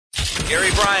Gary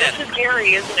Bryan. This is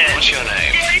Gary, isn't it? What's your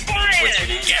name? Gary Bryan. What's your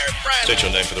name? Gary Bryan. State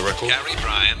your name for the record. Gary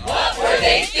Bryan. What were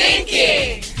they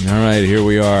thinking? All right, here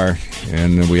we are,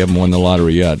 and we haven't won the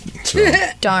lottery yet. So,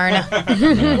 Darn.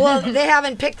 Well, they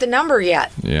haven't picked the number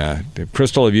yet. yeah.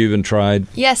 Crystal, have you even tried?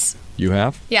 Yes. You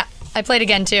have? Yeah. I played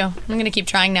again, too. I'm going to keep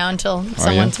trying now until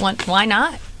someone's won. Why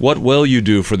not? What will you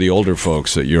do for the older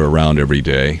folks that you're around every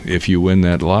day if you win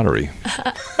that lottery?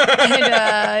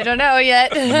 I don't know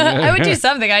yet. I would do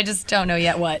something. I just don't know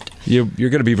yet what. You're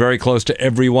going to be very close to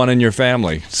everyone in your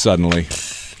family suddenly.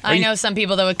 I know some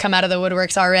people that would come out of the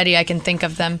woodworks already. I can think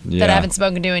of them that Yeah. I haven't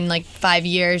spoken to in like 5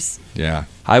 years. Yeah.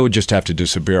 I would just have to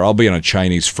disappear. I'll be on a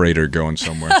Chinese freighter going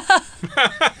somewhere.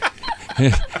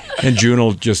 And June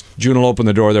will open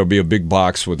the door. There'll be a big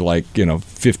box with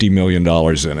 $50 million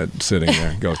in it sitting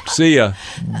there. Go, see ya.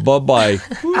 Bye-bye.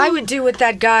 I would do what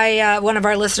that guy, one of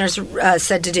our listeners,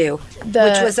 said to do,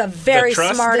 which was a very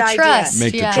trust? smart The idea. trust.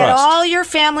 Make the Yeah. Get trust. all your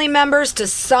family members to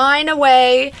sign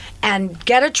away and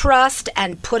get a trust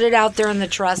and put it out there in the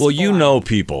trust Well, you form. know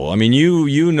people. I mean,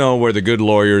 you know where the good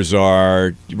lawyers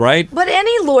are, right? But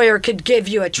any lawyer could give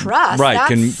you a trust. Right,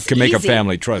 That's can make a easy.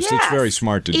 family trust. It's Yes. very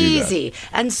smart to do that. Easy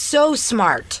and so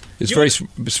smart. It's very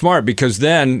smart because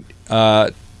then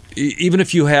even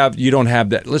if you don't have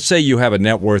that, let's say you have a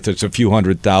net worth that's a few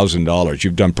 $100,000,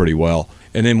 you've done pretty well.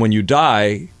 And then when you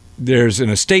die, there's an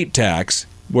estate tax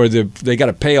where they got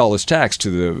to pay all this tax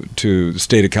to the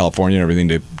state of California and everything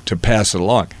to pass it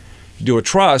along. You do a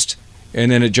trust,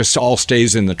 and then it just all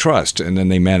stays in the trust, and then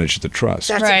they manage the trust.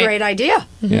 That's Right. a great idea.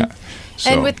 Yeah.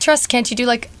 So, And with trust, can't you do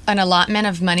like an allotment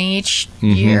of money each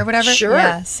year or whatever? Sure.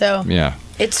 Yeah. So yeah.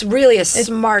 It's really a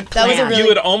smart plan. that was a really- You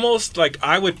would almost,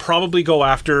 I would probably go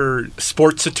after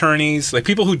sports attorneys, like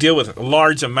people who deal with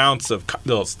large amounts of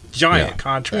those giant Yeah.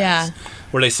 contracts. Yeah.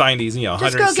 Where they sign these, Just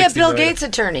 160 go get Bill million. Gates'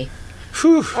 attorney.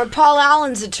 Or Paul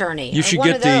Allen's attorney. You or should one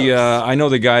get of those. I know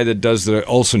the guy that does the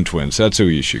Olsen twins. That's who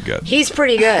you should get. He's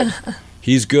pretty good.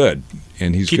 He's good,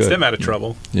 and he's Keeps good. them out of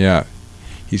trouble. Yeah.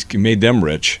 He's made them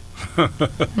rich.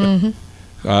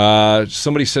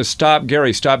 Somebody says, stop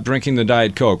drinking the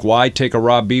Diet Coke. Why take a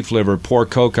raw beef liver, pour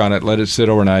Coke on it, let it sit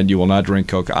overnight? You will not drink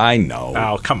Coke. I know.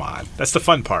 Oh, come on. That's the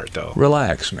fun part, though.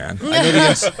 Relax, man. I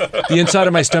know the inside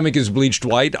of my stomach is bleached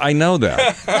white. I know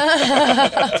that.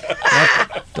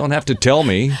 Don't have to tell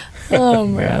me. Oh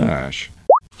man. Gosh.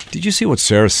 Did you see what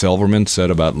Sarah Silverman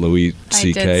said about Louis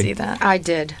C.K.? I did see that. I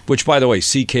did. Which, by the way,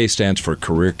 C.K. stands for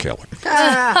career killer.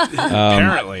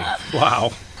 Apparently.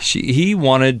 Wow. He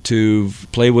wanted to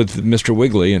play with Mr.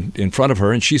 Wiggly in front of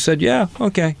her, and she said, yeah,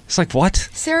 okay. It's like, what?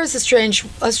 Sarah's a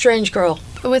strange girl.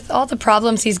 With all the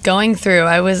problems he's going through,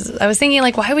 I was thinking,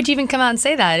 like, why would you even come out and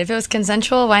say that? If it was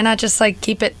consensual, why not just, like,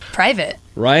 keep it private?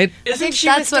 Right?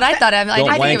 That's what I thought. Don't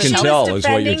I wank think and it was tell She was is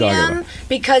what you're defending talking him about.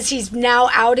 because he's now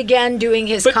out again doing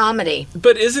his comedy.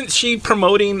 But isn't she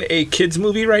promoting a kids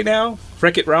movie right now?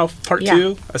 Wreck-It Ralph Part Yeah.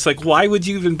 2? It's like, why would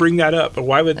you even bring that up? Or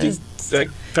why would you...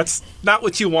 That's not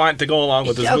what you want to go along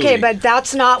with this movie. Okay, but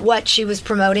that's not what she was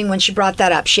promoting when she brought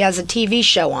that up. She has a TV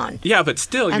show on. Yeah, but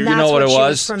still, And you're... that's know what it she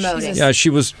was? promoting. Yeah, she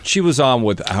was on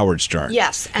with Howard Stern.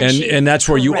 Yes, and and that's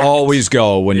where you correct. always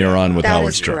go when you're on with That Howard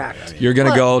is Stern. correct. You're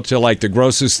going to go to like the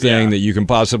grossest thing that you can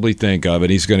possibly think of, and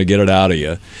he's going to get it out of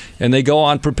you. And they go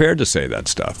on prepared to say that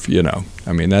stuff.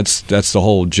 I mean, that's the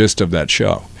whole gist of that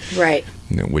show. Right.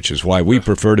 Which is why we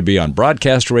prefer to be on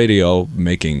broadcast radio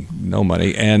making no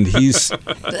money. And he's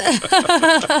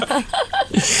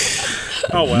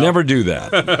Oh, well. never do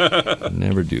that.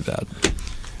 Never do that.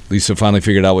 Lisa finally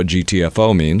figured out what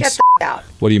GTFO means. Get the out.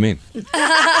 What do you mean?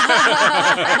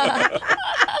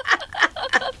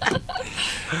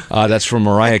 That's from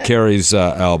Mariah Carey's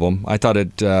album. I thought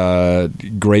it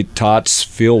Great Tots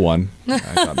Feel One. I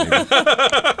thought maybe.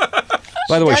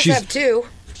 By the way, Does have two.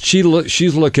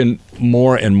 she's looking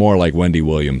more and more like Wendy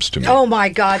Williams to me. Oh my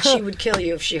God, she would kill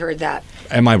you if she heard that.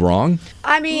 Am I wrong?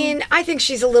 I mean, I think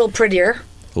she's a little prettier.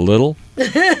 A little?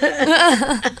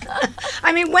 I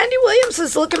mean, Wendy Williams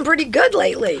is looking pretty good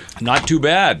lately. Not too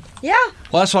bad. Yeah.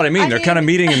 Well, that's what I mean. They're kind of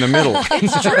meeting in the middle.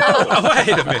 It's true. Oh, wait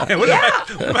a minute. What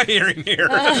am I hearing here?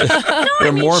 They're I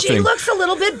mean, she morphing. looks a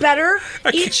little bit better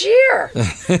each year.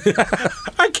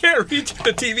 I can't reach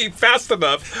the TV fast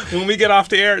enough when we get off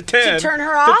the air at 10. To turn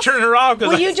her off? To turn her off. 'cause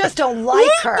Well, you just don't like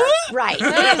her. Right.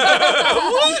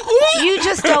 You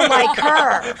just don't like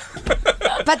her.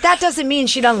 But that doesn't mean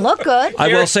she doesn't look good. I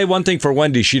will say one thing for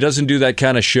Wendy. She doesn't do that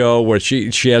kind of show where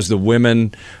she has the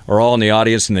women are all in the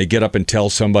audience and they get up and tell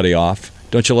somebody off.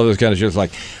 Don't you love those kind of shows?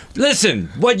 Like, listen,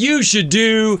 what you should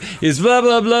do is blah,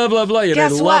 blah, blah, blah, blah. Yeah,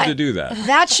 Guess they what? love to do that.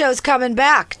 That show's coming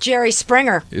back. Jerry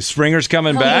Springer. Is Springer's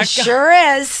coming back? Sure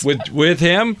is. With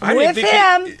him? I didn't With think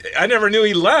him. I never knew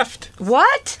he left.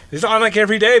 What? He's on like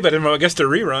every day, but I guess the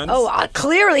reruns. Oh,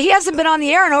 clearly. He hasn't been on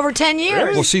the air in over 10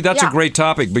 years. Well, see, that's Yeah. a great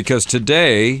topic because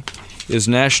today is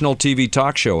National TV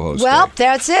Talk Show Host Well, Day.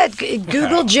 that's it.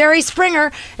 Google Jerry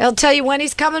Springer. It'll tell you when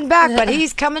he's coming back, but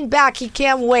he's coming back. He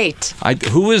can't wait.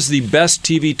 Who is the best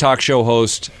TV talk show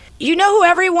host? You know who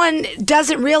everyone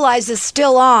doesn't realize is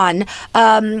still on?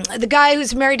 The guy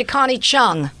who's married to Connie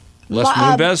Chung. Les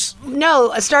Moonves?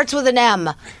 No, it starts with an M.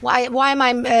 Why am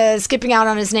I skipping out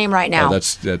on his name right now? Oh,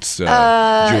 that's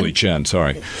Julie Chen.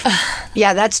 Sorry,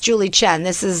 Yeah, that's Julie Chen.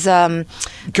 This is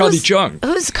Connie Chung.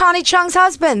 Who's Connie Chung's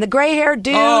husband? The gray-haired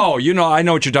dude. Oh, I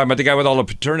know what you're talking about. The guy with all the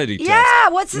paternity tests. Yeah,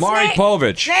 what's his Maury name?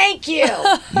 Povich. Thank you.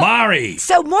 Maury.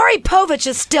 So Maury Povich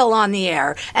is still on the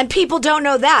air, and people don't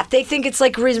know that. They think it's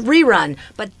like rerun,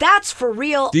 but that's for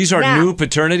real. These are now. new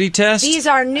paternity tests? These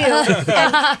are new,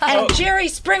 and Jerry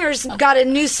Springer's got a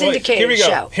new Wait, syndicated here we go.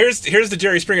 show. Here's the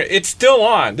Jerry Springer. It's still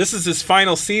on. This is his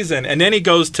final season, and then he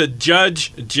goes to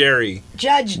Judge Jerry.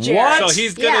 Judge Jerry. What? So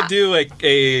he's gonna do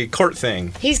a court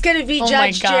thing. He's going to be Oh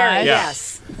Judge my God. Jerry. Yeah.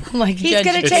 Yes. Like He's Judge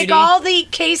going to take Judy. all the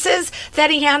cases that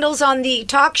he handles on the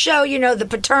talk show, the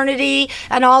paternity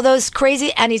and all those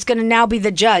crazy, and he's going to now be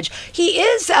the judge. He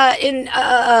is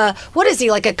what is he,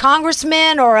 like a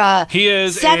congressman or a He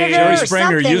is senator Jerry or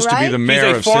Springer something, used to be right? the He's mayor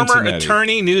a of former Cincinnati.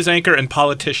 attorney, news anchor, and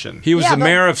politician. He was Yeah, the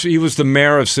but-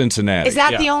 mayor of Cincinnati. Is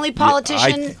that Yeah. the only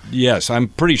politician? Yes, I'm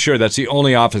pretty sure that's the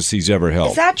only office he's ever held.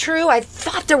 Is that true? I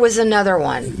thought there was another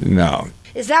one. No.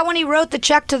 Is that when he wrote the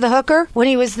check to the hooker when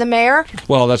he was the mayor?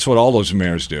 Well, that's what all those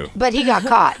mayors do. But he got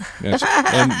caught. Yes.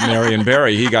 And Marion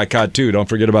Barry, he got caught too. Don't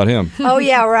forget about him. Oh,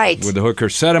 yeah, right. With the hooker,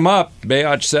 set him up.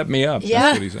 Bayard set me up. Yeah.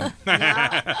 That's what he said.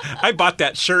 I bought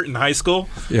that shirt in high school.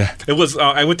 Yeah. It was.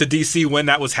 I went to D.C. when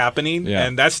that was happening, Yeah.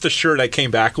 and that's the shirt I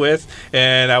came back with.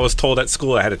 And I was told at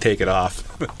school I had to take it off.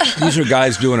 These are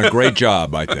guys doing a great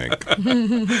job, I think.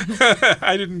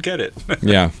 I didn't get it.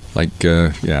 Yeah. Like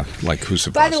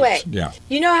Husafas. By the way, Yeah.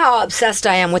 you know how obsessed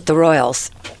I am with the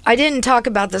Royals. I didn't talk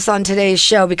about this on today's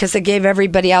show because it gave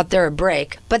everybody out there a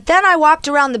break. But then I walked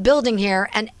around the building here,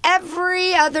 and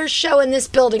every other show in this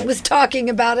building was talking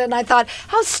about it, and I thought,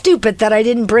 how stupid that I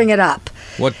didn't bring it up.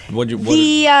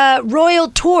 The Royal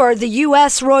Tour, the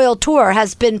U.S. Royal Tour,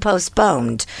 has been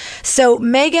postponed. So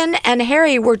Meghan and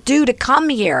Harry were due to come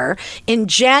here in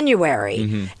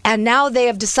January, and now they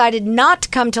have decided not to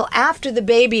come till after the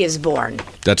baby is born.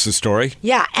 That's the story?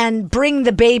 Yeah, and bring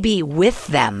the baby with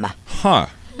them. Huh.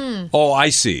 Oh, I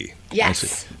see. Yes. I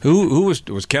see. Who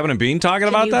was Kevin and Bean talking Can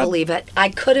about you that? believe it? I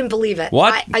couldn't believe it.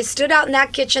 What? I stood out in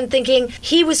that kitchen thinking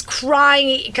he was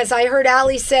crying because I heard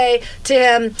Allie say to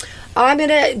him, I'm going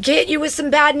to get you with some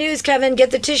bad news, Kevin.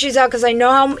 Get the tissues out because I know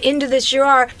how into this you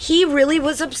are. He really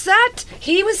was upset.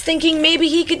 He was thinking maybe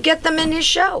he could get them in his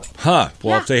show. Huh.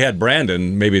 Well, Yeah. if they had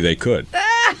Brandon, maybe they could.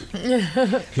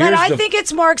 But I think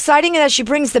it's more exciting that she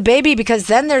brings the baby because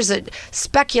then there's a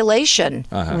speculation.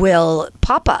 Will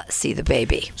Papa see the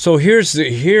baby? So here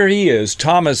he is,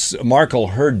 Thomas Markle,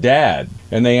 her dad,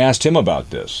 and they asked him about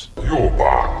this.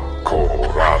 Yuba,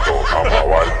 Colorado,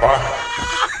 Hamawalpa.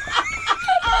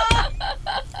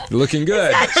 Looking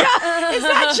good. Is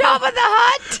that Jabba the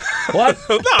Hutt? What?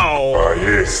 No.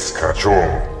 Yes,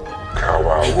 Kachong,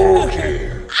 Kawawoki.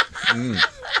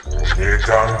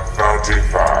 Nitan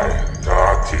 35,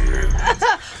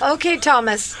 Tatil. Okay,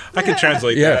 Thomas. I can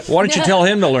translate Yeah. that. Why don't you tell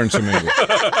him to learn some English?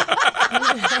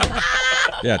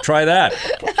 Yeah, try that.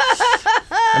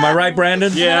 Am I right,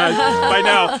 Brandon? Yeah. By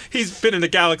now, he's been in the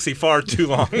galaxy far too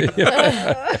long.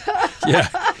 Yeah.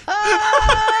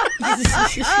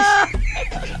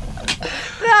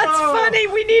 That's funny.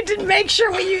 We need to make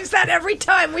sure we use that every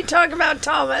time we talk about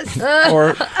Thomas.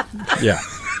 Or, yeah.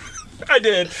 I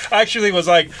did. I actually was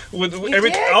like, with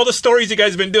did? all the stories you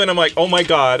guys have been doing, I'm like, oh my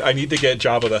God, I need to get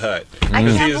Jabba the Hutt. I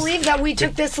can't believe that we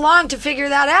took this long to figure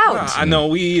that out. I know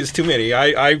we is too many.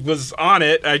 I was on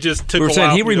it. I just took We were a saying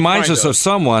while he for me to reminds find us him. of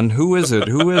someone. Who is it?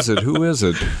 Who is it? Who is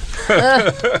it?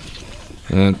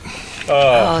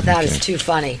 Oh, that is too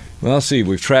funny. Well, let's see.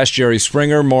 We've trashed Jerry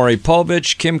Springer, Maury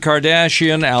Povich, Kim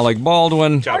Kardashian, Alec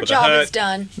Baldwin. Jabba Our the job Hutt. is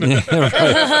done.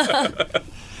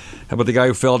 How about the guy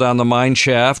who fell down the mine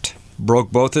shaft, broke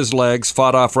both his legs,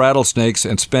 fought off rattlesnakes,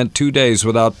 and spent 2 days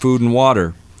without food and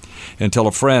water until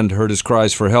a friend heard his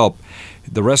cries for help.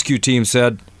 The rescue team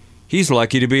said, he's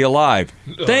lucky to be alive.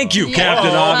 Thank you,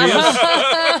 Captain Obvious.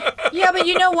 Yeah, but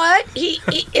you know what?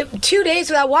 2 days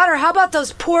without water. How about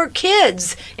those poor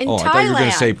kids in Thailand? I thought you were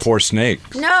going to say poor snake.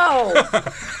 No.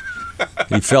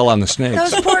 He fell on the snakes.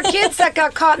 Those poor kids that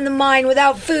got caught in the mine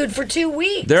without food for 2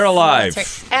 weeks. They're alive.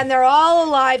 And they're all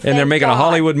alive. And they're making a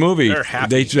Hollywood movie. They're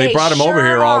happy. They brought them over sure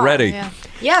here are. already. Yeah.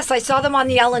 Yes, I saw them on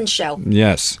the Ellen Show.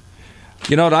 Yes.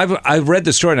 You know what? I've read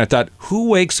the story and I thought, who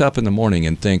wakes up in the morning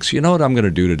and thinks, you know what I'm going to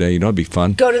do today? You know, it'd be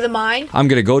fun. Go to the mine. I'm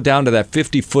going to go down to that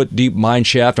 50-foot deep mine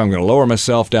shaft. I'm going to lower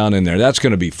myself down in there. That's going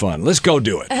to be fun. Let's go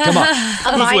do it. Come on.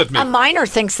 Who's with me? A miner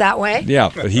thinks that way. Yeah,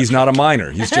 but he's not a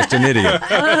miner. He's just an idiot.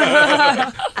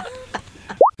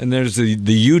 And there's the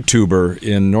YouTuber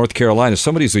in North Carolina.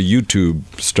 Somebody's a YouTube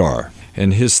star.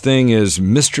 And his thing is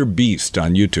Mr. Beast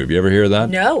on YouTube. You ever hear that?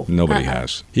 No. Nobody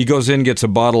has. He goes in, gets a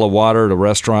bottle of water at a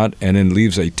restaurant, and then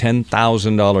leaves a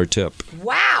 $10,000 tip.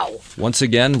 Wow. Once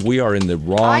again, we are in the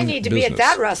wrong I need to be at business.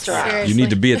 that restaurant. Seriously. You need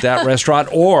to be at that restaurant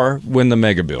or win the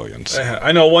Mega Billions.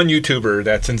 I know one YouTuber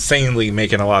that's insanely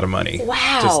making a lot of money.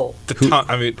 Wow. Just the ton,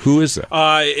 I mean, Who is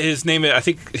that? his name, I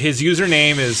think his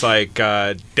username is like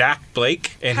Dak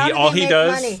Blake, and How do all they he make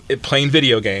does money? is playing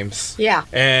video games. Yeah.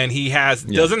 And he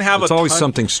doesn't have It's a always ton-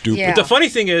 something stupid. Yeah. But the funny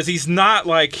thing is, he's not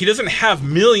like, he doesn't have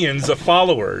millions of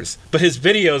followers, but his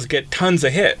videos get tons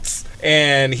of hits.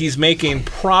 And he's making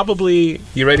probably,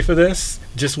 you ready for this?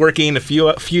 Just working a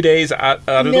few days out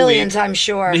of Millions, the week. I'm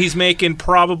sure. He's making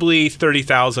probably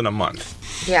 $30,000 a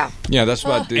month. Yeah. Yeah, that's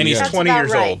about the. And he's yeah. That's 20 about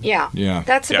years right. old. Yeah. Yeah.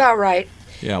 That's Yeah. about right.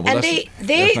 Yeah, well, And that's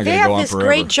they not gonna have go on this forever.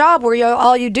 great job where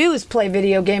all you do is play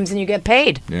video games and you get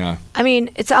paid. Yeah. I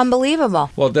mean, it's unbelievable.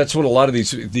 Well, that's what a lot of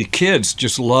the kids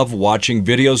just love watching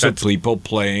videos of people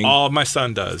playing All my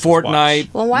son does. is Fortnite,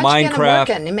 Well, why don't you get him Minecraft.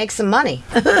 working and make some money?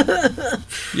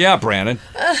 Yeah, Brandon,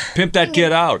 pimp that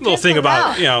kid out. Little thing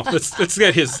Wow. about, let's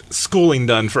get his schooling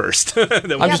done first. Then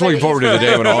I'm we'll- just but looking forward to the he's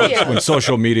day video. when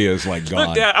social media is like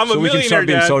gone. Dad, I'm a so we can start millionaire,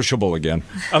 being Dad. sociable again.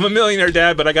 I'm a millionaire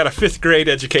dad, but I got a 5th grade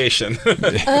education.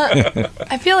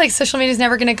 I feel like social media is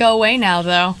never going to go away now,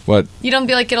 though. What? You don't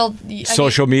feel like it'll.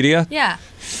 Social media? Yeah.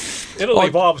 It'll Oh,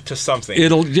 evolve to something.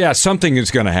 Something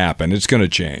is going to happen. It's going to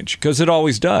change because it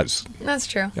always does. That's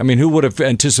true. I mean, who would have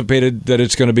anticipated that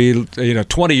it's going to be,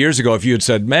 20 years ago if you had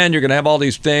said, man, you're going to have all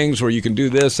these things where you can do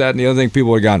this, that, and the other thing,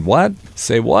 people would have gone, what?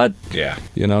 Say what? Yeah.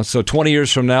 So 20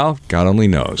 years from now, God only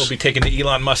knows. We'll be taking the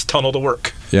Elon Musk tunnel to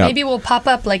work. Yeah. Maybe we'll pop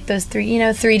up like those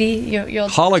 3D. You'll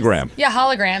Hologram. yeah,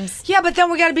 holograms. Yeah, but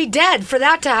then we got to be dead for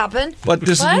that to happen. But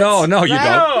this What? is, no, you Right?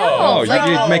 don't. No,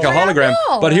 No, you make a hologram.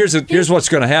 No. But here's what's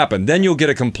going to happen. Then you'll get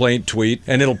a complaint tweet,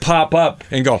 and it'll pop up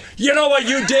and go, you know what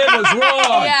you did was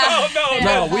wrong. Yeah.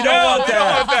 No, we don't want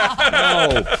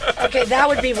that. No. Okay, that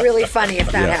would be really funny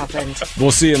if that Yeah. happened.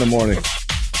 We'll see you in the morning.